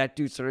York. That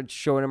dude started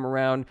showing him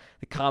around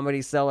the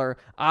Comedy Cellar.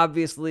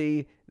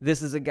 Obviously,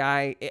 this is a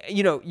guy,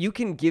 you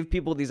can give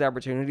people these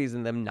opportunities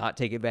and them not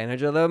take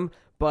advantage of them.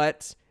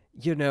 But,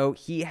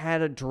 he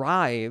had a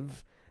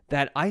drive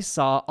that I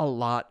saw a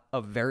lot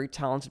of very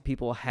talented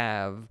people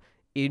have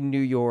in New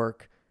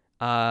York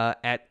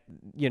at,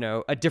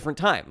 a different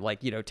time, like,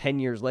 10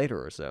 years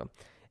later or so.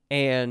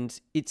 And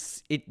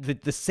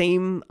the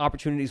same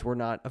opportunities were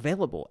not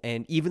available.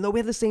 And even though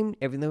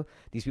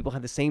these people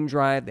had the same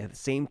drive, they had the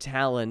same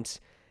talent,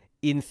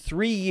 in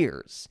 3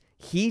 years,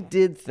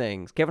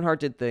 Kevin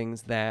Hart did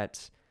things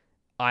that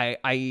there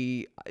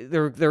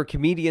are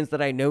comedians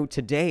that I know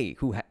today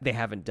who they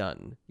haven't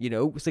done.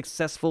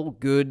 Successful,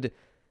 good,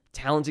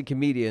 talented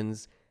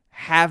comedians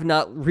have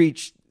not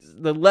reached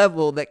the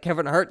level that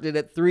Kevin Hart did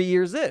at 3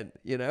 years in,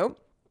 And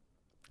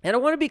I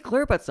want to be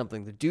clear about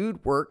something. The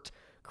dude worked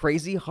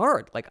crazy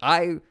hard. Like,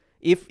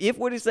 if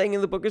what he's saying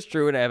in the book is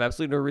true, and I have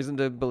absolutely no reason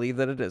to believe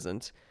that it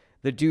isn't,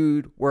 the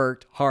dude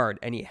worked hard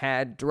and he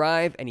had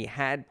drive and he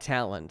had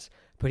talent,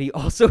 but he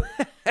also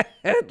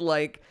had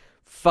like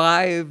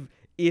 5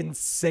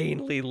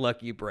 insanely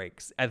lucky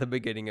breaks at the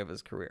beginning of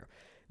his career.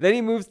 Then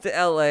he moves to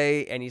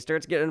LA and he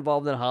starts getting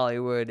involved in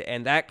Hollywood,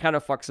 and that kind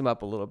of fucks him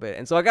up a little bit.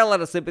 And so I got a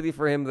lot of sympathy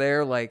for him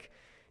there. Like,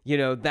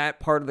 that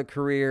part of the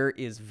career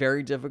is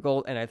very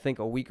difficult, and I think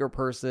a weaker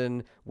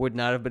person would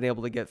not have been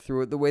able to get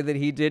through it the way that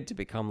he did to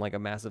become like a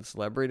massive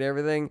celebrity and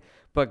everything.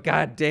 But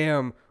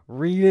goddamn,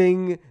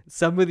 reading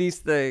some of these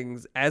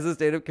things as a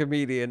stand-up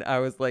comedian, I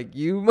was like,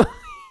 you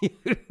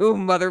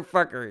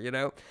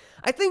motherfucker,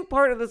 I think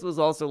part of this was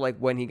also like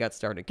when he got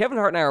started. Kevin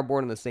Hart and I were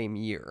born in the same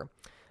year.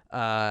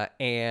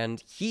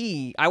 And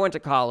I went to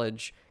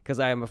college because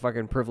I am a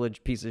fucking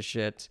privileged piece of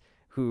shit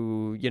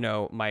who,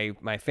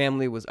 my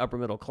family was upper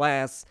middle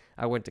class.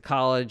 I went to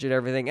college and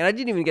everything, and I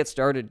didn't even get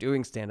started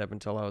doing stand-up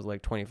until I was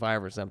like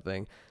 25 or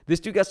something. This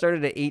dude got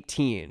started at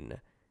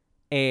 18,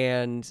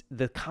 and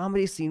the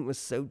comedy scene was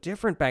so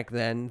different back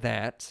then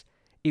that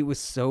it was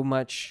so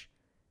much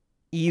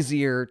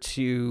easier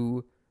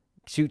to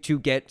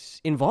get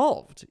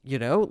involved,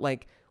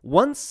 like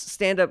once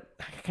stand-up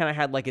kind of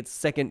had like its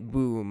second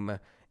boom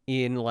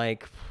in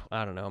like,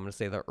 I don't know, I'm going to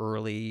say the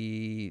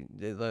late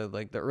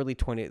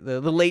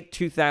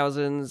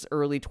 2000s,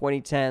 early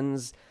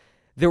 2010s,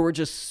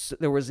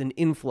 there was an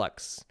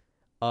influx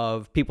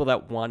of people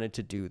that wanted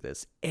to do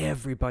this.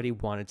 Everybody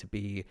wanted to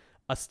be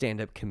a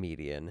stand-up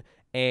comedian,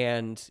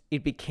 and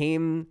it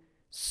became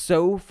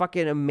so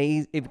fucking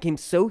amazing. It became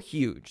so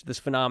huge, this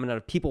phenomenon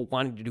of people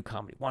wanting to do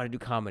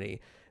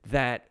comedy,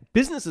 that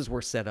businesses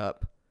were set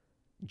up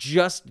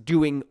just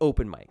doing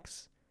open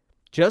mics.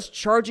 Just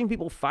charging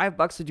people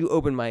 $5 to do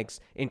open mics.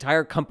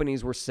 Entire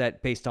companies were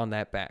set based on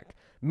that back.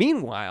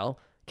 Meanwhile,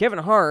 Kevin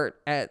Hart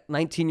at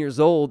 19 years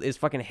old is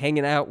fucking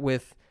hanging out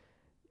with,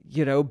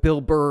 Bill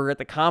Burr at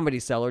the Comedy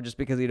Cellar just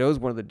because he knows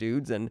one of the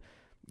dudes. And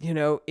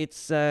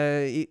it's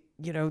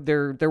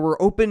there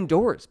were open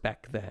doors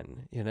back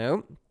then.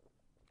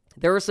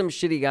 There were some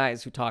shitty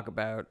guys who talk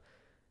about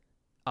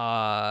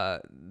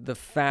the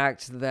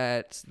fact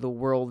that the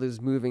world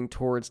is moving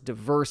towards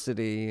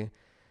diversity,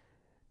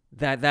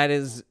 that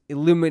is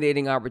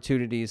illuminating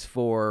opportunities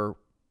for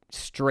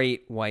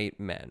straight white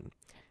men.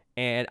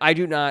 And I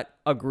do not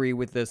agree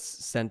with this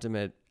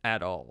sentiment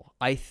at all.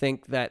 I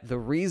think that the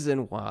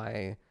reason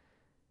why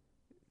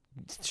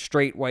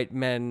straight white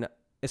men,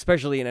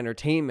 especially in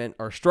entertainment,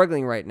 are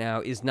struggling right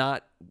now is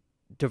not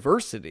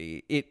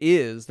diversity. It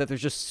is that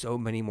there's just so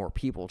many more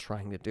people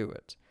trying to do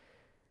it.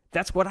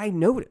 That's what I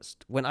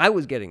noticed when I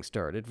was getting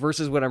started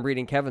versus when I'm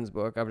reading Kevin's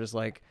book. I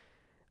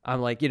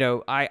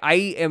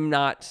am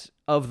not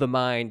of the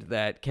mind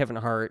that Kevin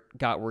Hart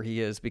got where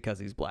he is because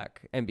he's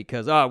black and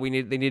because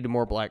they needed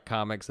more black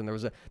comics, and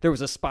there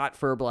was a spot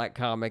for a black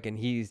comic and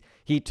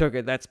he took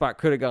it. That spot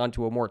could have gone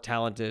to a more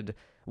talented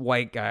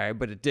white guy,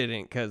 but it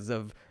didn't because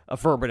of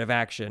affirmative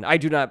action. I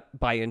do not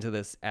buy into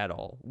this at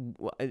all.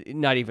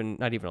 Not even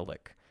a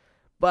lick.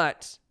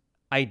 But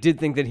I did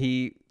think that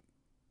he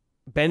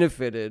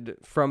benefited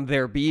from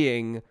there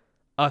being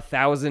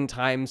 1,000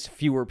 times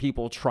fewer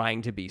people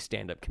trying to be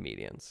stand-up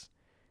comedians.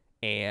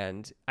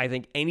 And I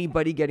think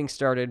anybody getting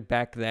started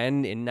back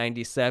then in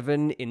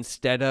 97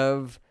 instead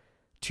of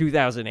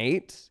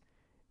 2008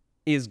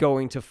 is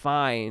going to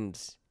find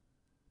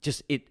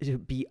just it to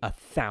be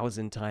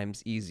 1,000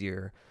 times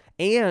easier.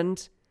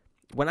 And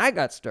when I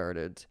got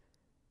started,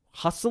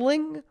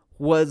 hustling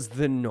was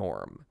the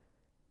norm.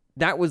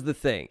 That was the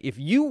thing. If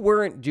you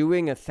weren't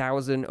doing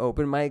 1,000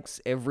 open mics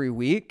every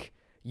week,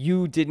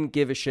 you didn't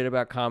give a shit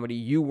about comedy.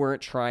 You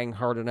weren't trying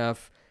hard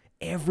enough.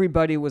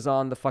 Everybody was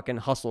on the fucking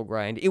hustle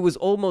grind. It was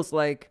almost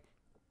like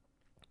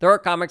there are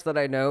comics that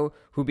I know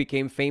who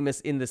became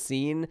famous in the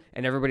scene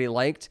and everybody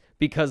liked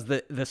because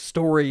the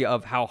story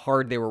of how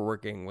hard they were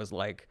working was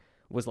like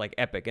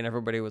epic, and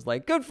everybody was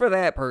like, good for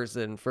that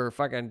person for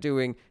fucking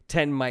doing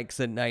 10 mics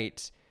a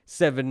night,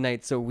 7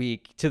 nights a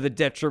week to the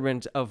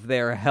detriment of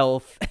their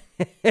health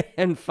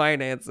and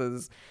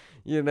finances,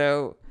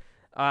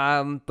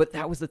 But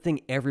that was the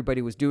thing.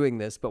 Everybody was doing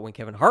this. But when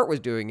Kevin Hart was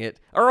doing it,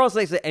 or else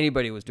they said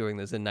anybody was doing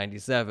this in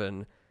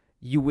 97,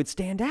 you would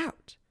stand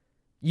out.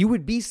 You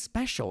would be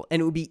special.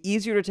 And it would be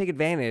easier to take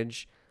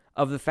advantage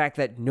of the fact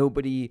that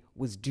nobody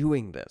was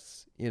doing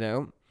this,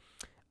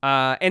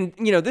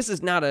 this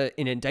is not an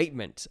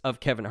indictment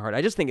of Kevin Hart.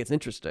 I just think it's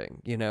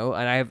interesting, and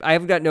I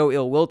have got no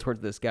ill will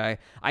towards this guy.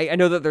 I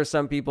know that there's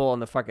some people on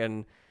the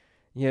fucking,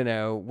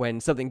 when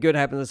something good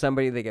happens to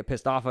somebody, they get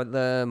pissed off at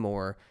them,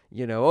 or,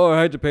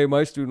 I had to pay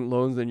my student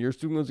loans and your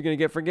student loans are going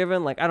to get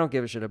forgiven. Like, I don't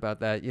give a shit about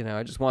that.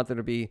 I just want there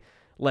to be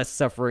less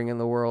suffering in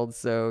the world.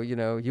 So,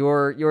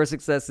 your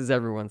success is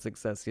everyone's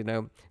success,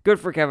 Good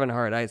for Kevin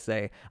Hart, I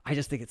say. I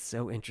just think it's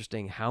so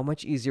interesting how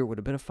much easier it would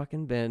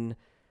have been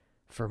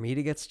for me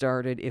to get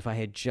started if I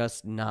had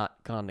just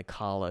not gone to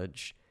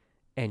college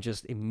and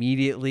just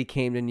immediately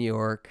came to New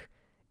York.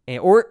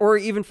 Or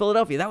even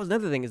Philadelphia. That was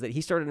another thing, is that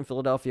he started in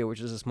Philadelphia,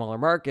 which is a smaller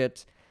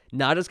market,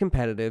 not as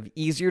competitive,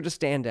 easier to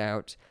stand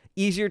out,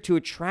 easier to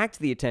attract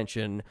the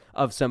attention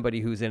of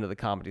somebody who's into the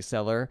Comedy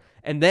Cellar.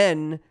 And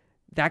then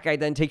that guy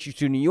then takes you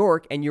to New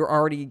York and you're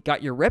already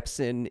got your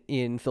reps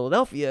in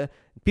Philadelphia.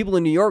 People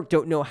in New York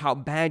don't know how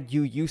bad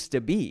you used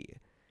to be.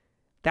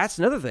 That's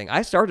another thing.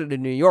 I started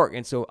in New York,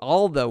 and so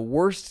all the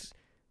worst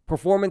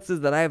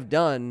performances that I've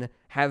done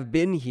have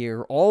been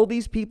here. All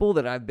these people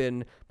that I've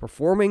been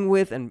performing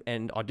with and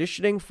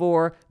auditioning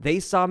for, they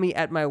saw me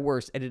at my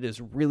worst, and it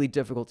is really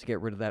difficult to get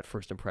rid of that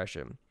first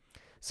impression.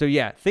 So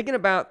yeah, thinking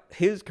about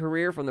his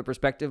career from the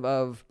perspective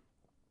of,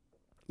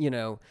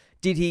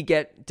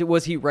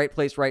 was he right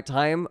place, right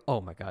time?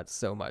 Oh my God,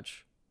 so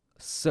much.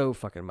 So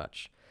fucking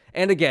much.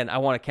 And again, I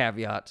want to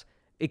caveat,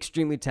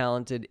 extremely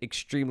talented,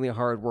 extremely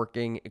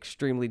hardworking,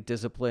 extremely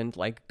disciplined,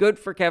 like good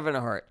for Kevin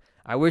Hart.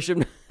 I wish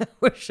him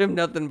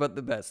nothing but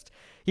the best.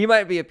 He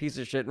might be a piece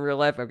of shit in real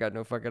life. I've got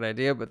no fucking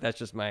idea, but that's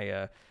just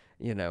my,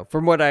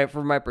 from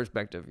my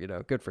perspective,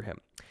 good for him.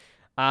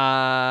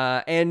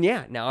 And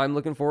yeah, now I'm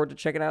looking forward to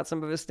checking out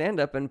some of his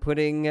stand-up and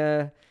putting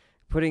a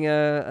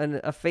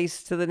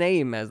face to the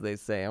name, as they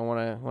say. I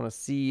want to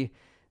see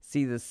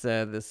this,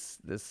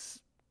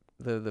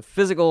 the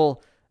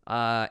physical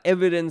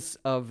evidence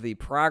of the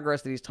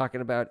progress that he's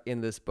talking about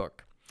in this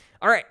book.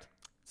 All right.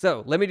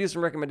 So let me do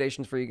some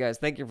recommendations for you guys.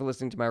 Thank you for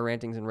listening to my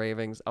rantings and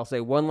ravings. I'll say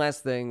one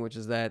last thing, which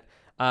is that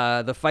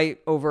the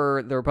fight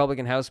over the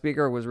Republican House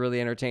Speaker was really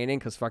entertaining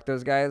because fuck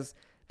those guys.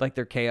 Like,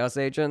 they're chaos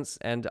agents,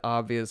 and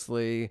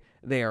obviously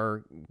they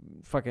are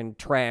fucking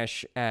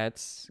trash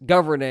at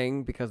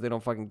governing because they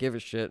don't fucking give a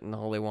shit and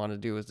all they want to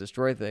do is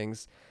destroy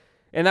things.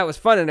 And that was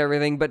fun and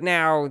everything, but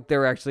now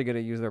they're actually going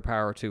to use their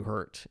power to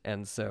hurt.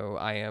 And so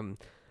I am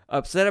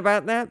upset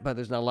about that, but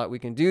there's not a lot we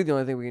can do. The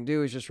only thing we can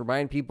do is just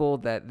remind people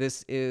that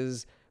this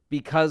is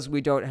because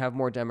we don't have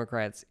more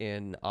Democrats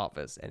in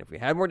office. And if we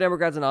had more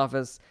Democrats in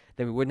office,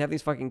 then we wouldn't have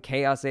these fucking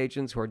chaos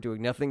agents who are doing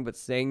nothing but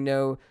saying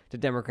no to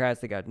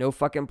Democrats. They got no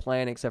fucking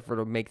plan except for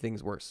to make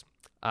things worse.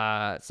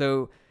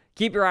 So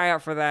keep your eye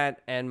out for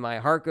that. And my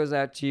heart goes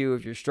out to you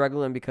if you're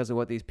struggling because of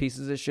what these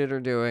pieces of shit are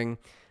doing.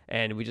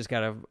 And we just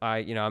gotta,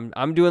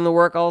 I'm doing the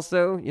work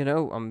also.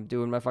 I'm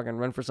doing my fucking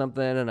Run for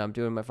Something, and I'm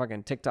doing my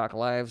fucking TikTok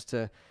lives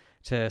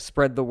to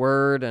spread the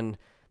word and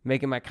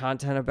making my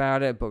content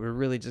about it. But we're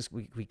really just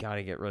we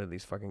gotta get rid of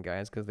these fucking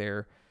guys because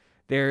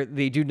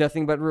they do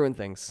nothing but ruin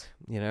things.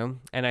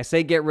 And I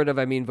say get rid of,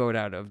 I mean vote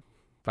out of.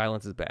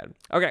 Violence is bad.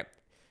 Okay,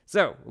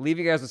 so leave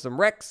you guys with some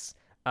recs.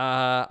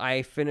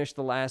 I finished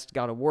the last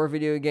God of War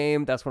video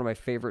game. That's one of my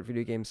favorite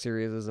video game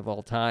series of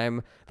all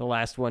time. The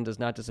last one does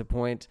not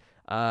disappoint.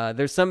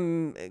 There's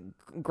some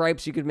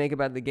gripes you could make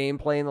about the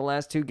gameplay in the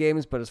last two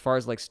games, but as far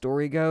as like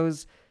story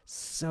goes,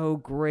 so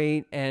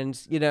great. And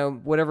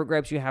whatever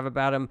gripes you have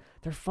about them,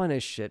 they're fun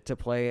as shit to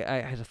play.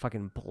 I had a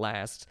fucking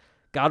blast.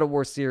 God of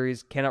War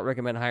series, cannot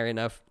recommend higher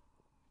enough.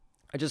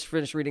 I just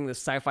finished reading the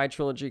sci-fi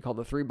trilogy called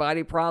The Three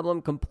Body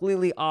Problem.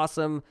 Completely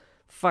awesome.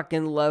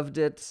 Fucking loved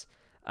it.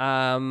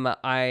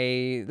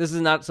 This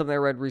is not something I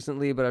read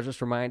recently, but I was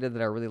just reminded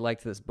that I really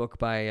liked this book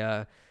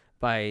by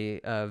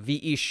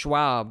V.E.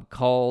 Schwab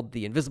called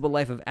The Invisible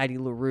Life of Addie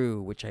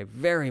LaRue, which I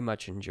very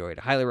much enjoyed.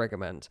 Highly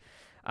recommend.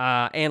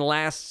 And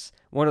last,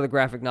 one of the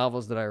graphic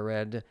novels that I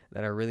read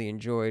that I really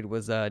enjoyed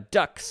was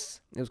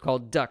Ducks. It was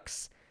called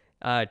Ducks.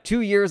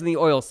 2 years in the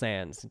oil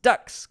sands.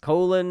 Ducks,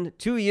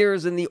 2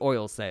 years in the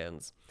oil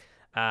sands.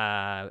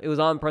 It was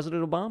on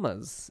President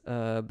Obama's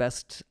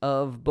best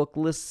of book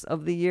lists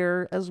of the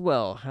year as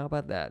well. How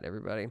about that,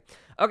 everybody?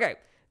 Okay,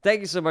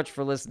 thank you so much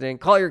for listening.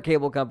 Call your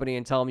cable company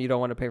and tell them you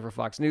don't want to pay for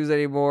Fox News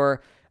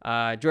anymore.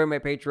 Join my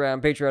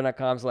Patreon,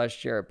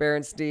 patreon.com/Jarrett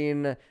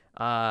Berenstein.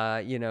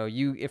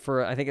 If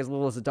for, I think, as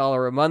little as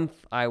 $1 a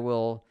month, I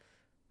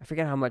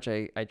forget how much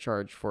I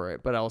charge for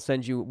it, but I'll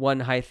send you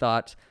one high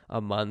thought a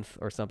month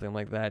or something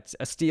like that.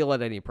 A steal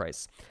at any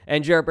price.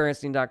 And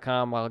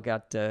JarrettBerenstein.com, I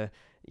got, I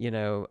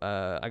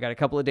got a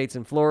couple of dates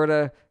in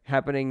Florida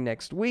happening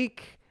next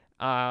week.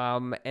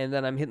 And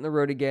then I'm hitting the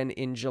road again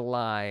in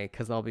July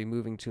because I'll be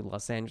moving to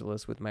Los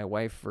Angeles with my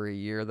wife for a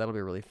year. That'll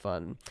be really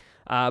fun.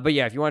 But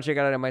yeah, if you want to check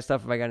out any of my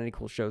stuff, if I got any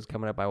cool shows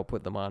coming up, I will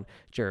put them on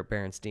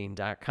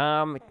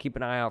JarrettBerenstein.com. Keep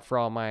an eye out for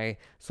all my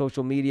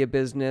social media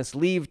business.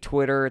 Leave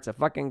Twitter. It's a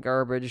fucking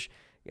garbage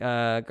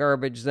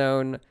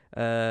zone.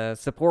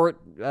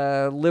 Support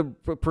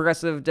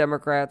progressive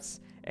Democrats.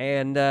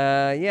 And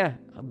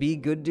be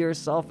good to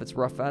yourself. It's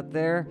rough out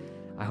there.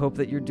 I hope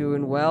that you're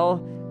doing well.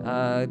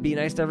 Be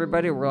nice to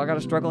everybody. We're all got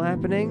a struggle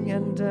happening.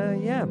 And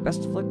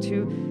best of luck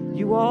to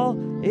you all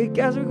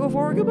as we go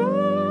forward.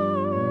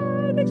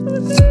 Goodbye. Thanks for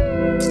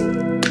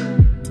listening.